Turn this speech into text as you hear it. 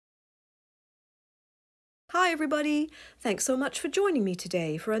Hi everybody! Thanks so much for joining me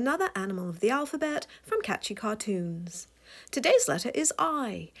today for another animal of the alphabet from Catchy Cartoons. Today's letter is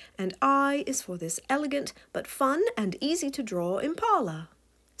I, and I is for this elegant but fun and easy to draw impala.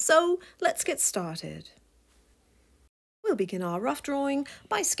 So let's get started. We'll begin our rough drawing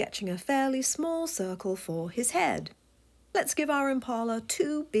by sketching a fairly small circle for his head. Let's give our impala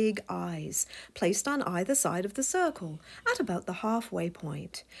two big eyes, placed on either side of the circle at about the halfway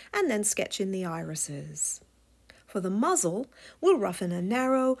point, and then sketch in the irises. For the muzzle, we'll rough in a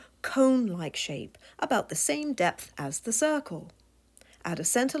narrow, cone-like shape, about the same depth as the circle. Add a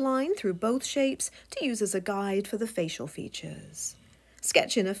center line through both shapes to use as a guide for the facial features.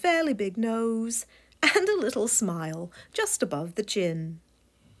 Sketch in a fairly big nose and a little smile just above the chin.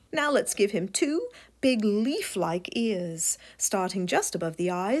 Now let's give him two big leaf-like ears, starting just above the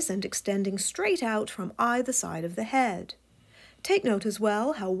eyes and extending straight out from either side of the head. Take note as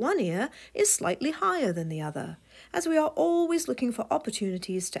well how one ear is slightly higher than the other, as we are always looking for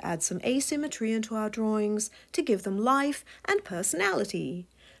opportunities to add some asymmetry into our drawings to give them life and personality.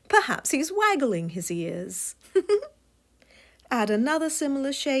 Perhaps he's waggling his ears. Add another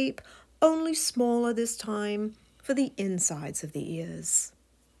similar shape, only smaller this time, for the insides of the ears.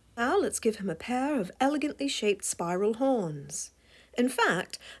 Now let's give him a pair of elegantly shaped spiral horns. In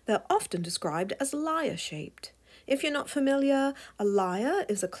fact, they're often described as lyre-shaped. If you're not familiar, a lyre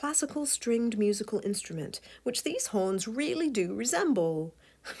is a classical stringed musical instrument, which these horns really do resemble.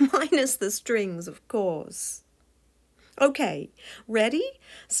 Minus the strings, of course. Okay, ready?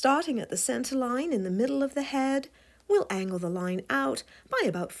 Starting at the center line in the middle of the head, we'll angle the line out by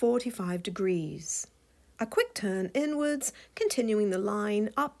about 45 degrees. A quick turn inwards, continuing the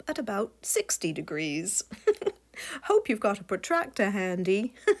line up at about 60 degrees. Hope you've got a protractor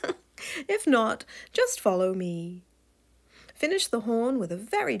handy. If not, just follow me. Finish the horn with a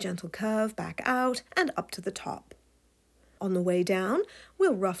very gentle curve back out and up to the top. On the way down,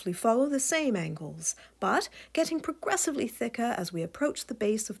 we'll roughly follow the same angles, but getting progressively thicker as we approach the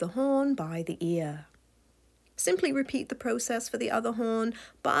base of the horn by the ear. Simply repeat the process for the other horn,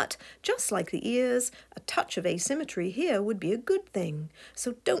 but just like the ears, a touch of asymmetry here would be a good thing,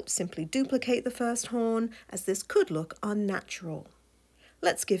 so don't simply duplicate the first horn, as this could look unnatural.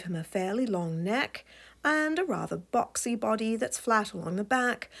 Let's give him a fairly long neck and a rather boxy body that's flat along the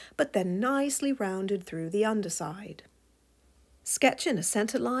back, but then nicely rounded through the underside. Sketch in a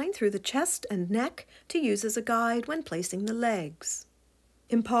center line through the chest and neck to use as a guide when placing the legs.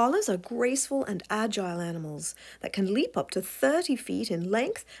 Impalas are graceful and agile animals that can leap up to 30 feet in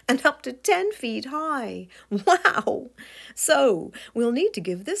length and up to 10 feet high. Wow! So, we'll need to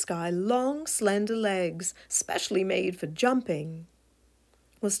give this guy long, slender legs, specially made for jumping.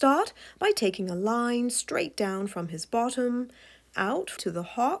 We'll start by taking a line straight down from his bottom, out to the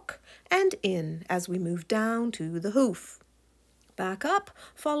hock, and in as we move down to the hoof. Back up,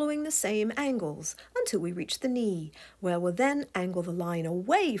 following the same angles until we reach the knee, where we'll then angle the line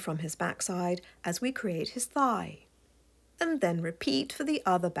away from his backside as we create his thigh. And then repeat for the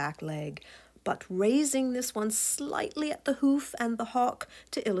other back leg, but raising this one slightly at the hoof and the hock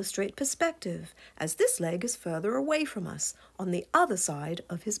to illustrate perspective, as this leg is further away from us on the other side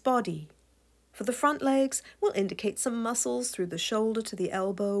of his body. For the front legs, we'll indicate some muscles through the shoulder to the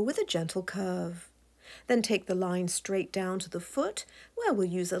elbow with a gentle curve. Then take the line straight down to the foot, where we'll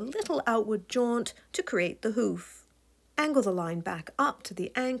use a little outward jaunt to create the hoof. Angle the line back up to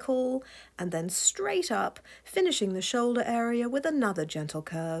the ankle, and then straight up, finishing the shoulder area with another gentle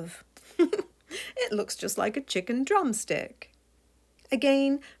curve. It looks just like a chicken drumstick.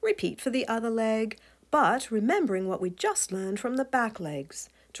 Again, repeat for the other leg, but remembering what we just learned from the back legs,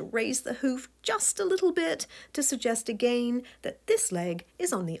 to raise the hoof just a little bit to suggest again that this leg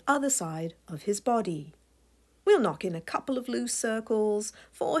is on the other side of his body. We'll knock in a couple of loose circles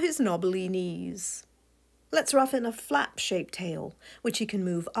for his knobbly knees. Let's rough in a flap-shaped tail, which he can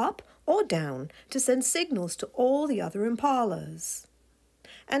move up or down to send signals to all the other impalas.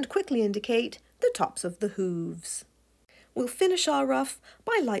 And quickly indicate the tops of the hooves. We'll finish our rough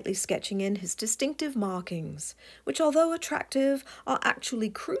by lightly sketching in his distinctive markings, which although attractive, are actually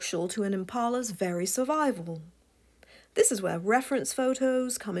crucial to an impala's very survival. This is where reference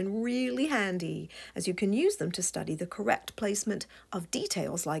photos come in really handy, as you can use them to study the correct placement of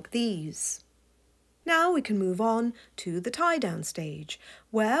details like these. Now we can move on to the tie-down stage,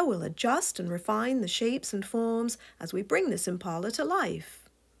 where we'll adjust and refine the shapes and forms as we bring this impala to life.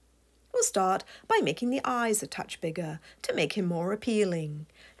 We'll start by making the eyes a touch bigger to make him more appealing,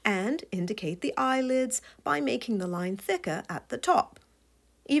 and indicate the eyelids by making the line thicker at the top.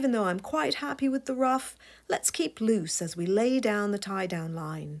 Even though I'm quite happy with the ruff, let's keep loose as we lay down the tie-down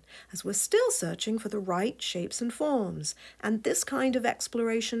line, as we're still searching for the right shapes and forms, and this kind of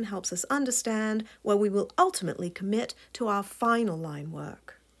exploration helps us understand where we will ultimately commit to our final line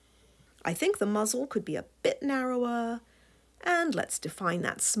work. I think the muzzle could be a bit narrower, and let's define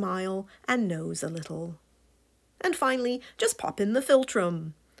that smile and nose a little. And finally, just pop in the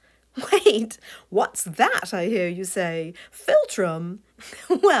philtrum. Wait, what's that, I hear you say? Philtrum?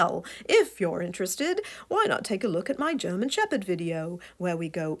 Well, if you're interested, why not take a look at my German Shepherd video, where we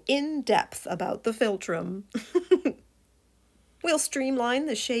go in depth about the philtrum. We'll streamline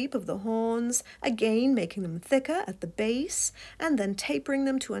the shape of the horns, again making them thicker at the base, and then tapering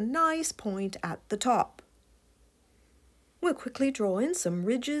them to a nice point at the top. We'll quickly draw in some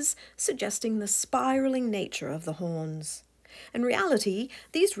ridges, suggesting the spiraling nature of the horns. In reality,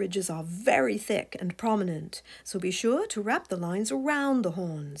 these ridges are very thick and prominent, so be sure to wrap the lines around the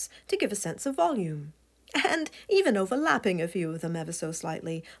horns to give a sense of volume, and even overlapping a few of them ever so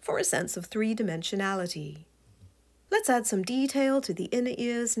slightly for a sense of three-dimensionality. Let's add some detail to the inner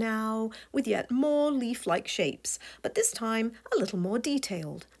ears now, with yet more leaf-like shapes, but this time a little more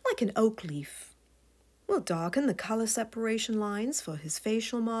detailed, like an oak leaf. We'll darken the color separation lines for his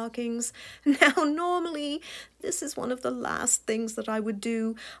facial markings. Now, normally, this is one of the last things that I would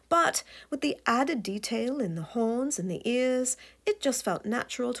do, but with the added detail in the horns and the ears, it just felt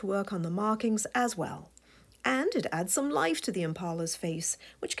natural to work on the markings as well. And it adds some life to the impala's face,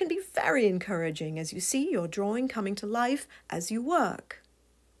 which can be very encouraging as you see your drawing coming to life as you work.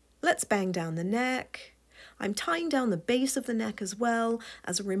 Let's bang down the neck. I'm tying down the base of the neck as well,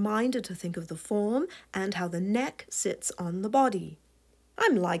 as a reminder to think of the form and how the neck sits on the body.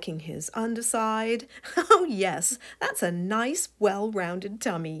 I'm liking his underside. Oh yes, that's a nice, well-rounded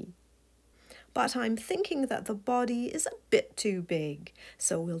tummy. But I'm thinking that the body is a bit too big,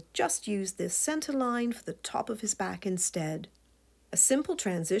 so we'll just use this center line for the top of his back instead. A simple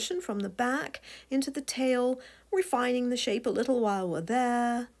transition from the back into the tail, refining the shape a little while we're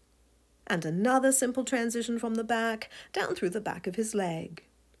there. And another simple transition from the back down through the back of his leg.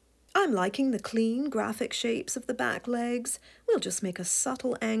 I'm liking the clean graphic shapes of the back legs. We'll just make a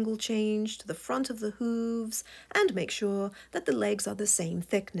subtle angle change to the front of the hooves and make sure that the legs are the same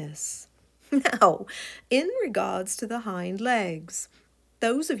thickness. Now, in regards to the hind legs,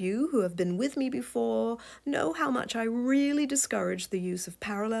 those of you who have been with me before know how much I really discourage the use of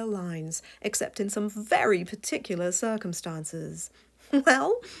parallel lines, except in some very particular circumstances.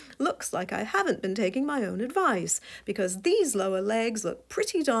 Well, looks like I haven't been taking my own advice, because these lower legs look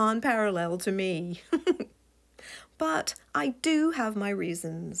pretty darn parallel to me. But I do have my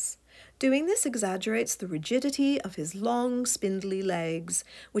reasons. Doing this exaggerates the rigidity of his long, spindly legs,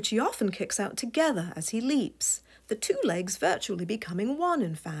 which he often kicks out together as he leaps, the two legs virtually becoming one,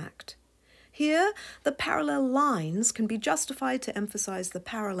 in fact. Here, the parallel lines can be justified to emphasize the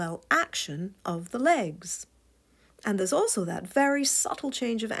parallel action of the legs. And there's also that very subtle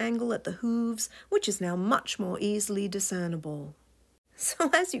change of angle at the hooves, which is now much more easily discernible. So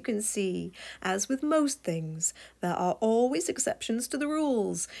as you can see, as with most things, there are always exceptions to the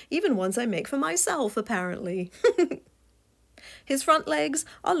rules, even ones I make for myself, apparently. His front legs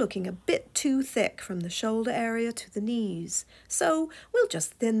are looking a bit too thick from the shoulder area to the knees, so we'll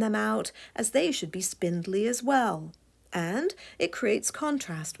just thin them out, as they should be spindly as well. And it creates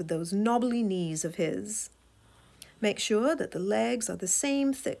contrast with those knobbly knees of his. Make sure that the legs are the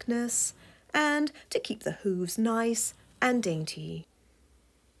same thickness, and to keep the hooves nice and dainty.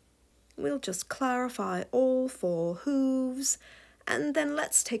 We'll just clarify all four hooves, and then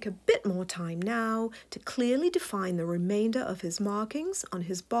let's take a bit more time now to clearly define the remainder of his markings on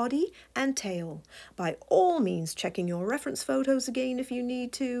his body and tail, by all means checking your reference photos again if you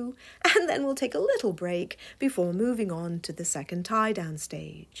need to, and then we'll take a little break before moving on to the second tie-down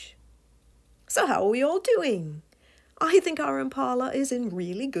stage. So how are we all doing? I think our impala is in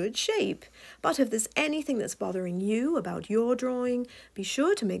really good shape, but if there's anything that's bothering you about your drawing, be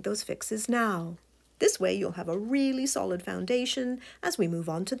sure to make those fixes now. This way you'll have a really solid foundation as we move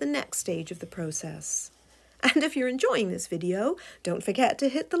on to the next stage of the process. And if you're enjoying this video, don't forget to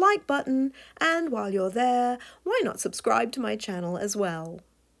hit the like button, and while you're there, why not subscribe to my channel as well?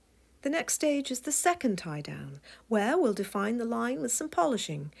 The next stage is the second tie-down, where we'll define the line with some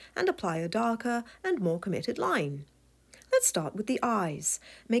polishing and apply a darker and more committed line. Let's start with the eyes,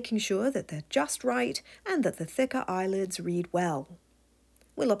 making sure that they're just right and that the thicker eyelids read well.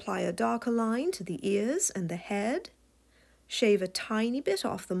 We'll apply a darker line to the ears and the head, shave a tiny bit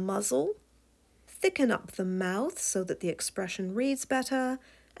off the muzzle, thicken up the mouth so that the expression reads better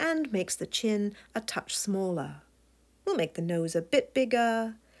and makes the chin a touch smaller. We'll make the nose a bit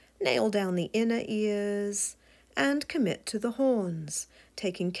bigger, nail down the inner ears, and commit to the horns,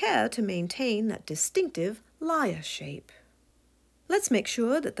 taking care to maintain that distinctive lyre shape. Let's make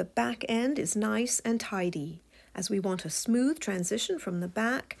sure that the back end is nice and tidy, as we want a smooth transition from the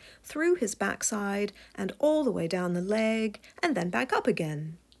back through his backside and all the way down the leg and then back up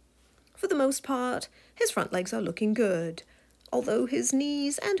again. For the most part, his front legs are looking good, although his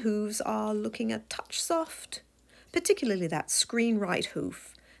knees and hooves are looking a touch soft, particularly that screen right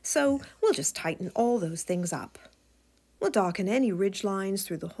hoof, so we'll just tighten all those things up. We'll darken any ridge lines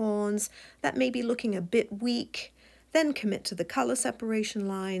through the horns that may be looking a bit weak, then commit to the color separation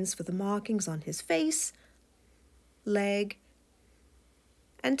lines for the markings on his face, leg,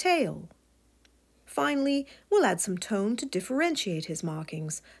 and tail. Finally, we'll add some tone to differentiate his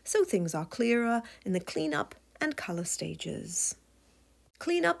markings so things are clearer in the cleanup and color stages.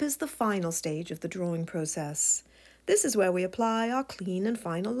 Cleanup is the final stage of the drawing process. This is where we apply our clean and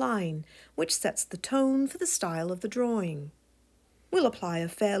final line, which sets the tone for the style of the drawing. We'll apply a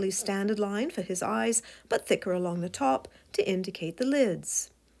fairly standard line for his eyes, but thicker along the top to indicate the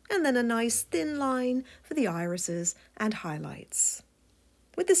lids, and then a nice thin line for the irises and highlights.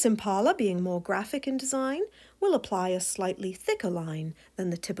 With this impala being more graphic in design, we'll apply a slightly thicker line than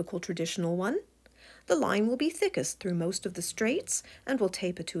the typical traditional one. The line will be thickest through most of the straights and will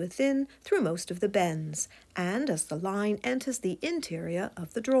taper to a thin through most of the bends, and as the line enters the interior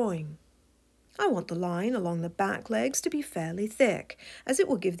of the drawing. I want the line along the back legs to be fairly thick, as it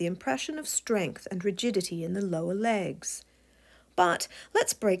will give the impression of strength and rigidity in the lower legs. But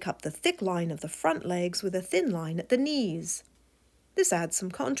let's break up the thick line of the front legs with a thin line at the knees. This adds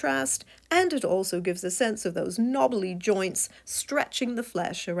some contrast, and it also gives a sense of those knobbly joints stretching the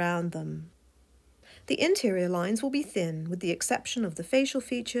flesh around them. The interior lines will be thin, with the exception of the facial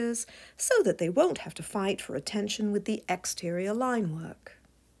features, so that they won't have to fight for attention with the exterior line work.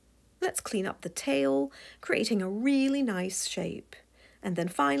 Let's clean up the tail, creating a really nice shape. And then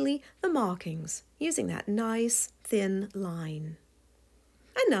finally, the markings, using that nice, thin line.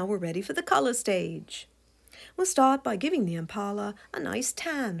 And now we're ready for the color stage. We'll start by giving the impala a nice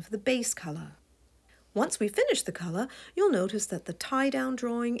tan for the base color. Once we finish the color, you'll notice that the tie-down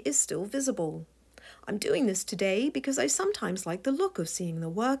drawing is still visible. I'm doing this today because I sometimes like the look of seeing the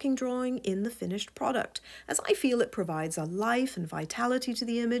working drawing in the finished product, as I feel it provides a life and vitality to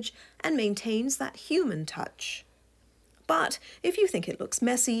the image and maintains that human touch. But if you think it looks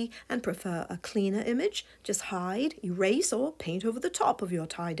messy and prefer a cleaner image, just hide, erase, or paint over the top of your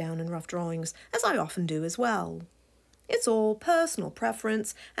tie-down and rough drawings, as I often do as well. It's all personal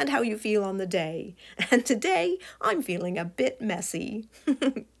preference and how you feel on the day, and today I'm feeling a bit messy.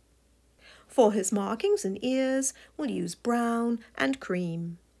 For his markings and ears, we'll use brown and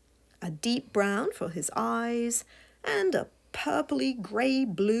cream. A deep brown for his eyes, and a purpley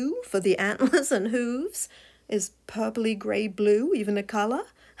grey-blue for the antlers and hooves. Is purpley grey-blue even a colour?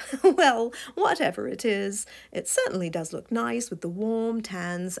 Well, whatever it is, it certainly does look nice with the warm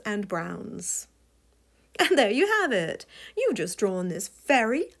tans and browns. And there you have it. You've just drawn this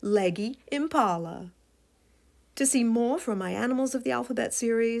very leggy impala. To see more from my Animals of the Alphabet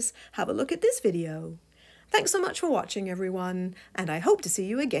series, have a look at this video. Thanks so much for watching, everyone, and I hope to see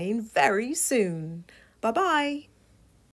you again very soon. Bye-bye.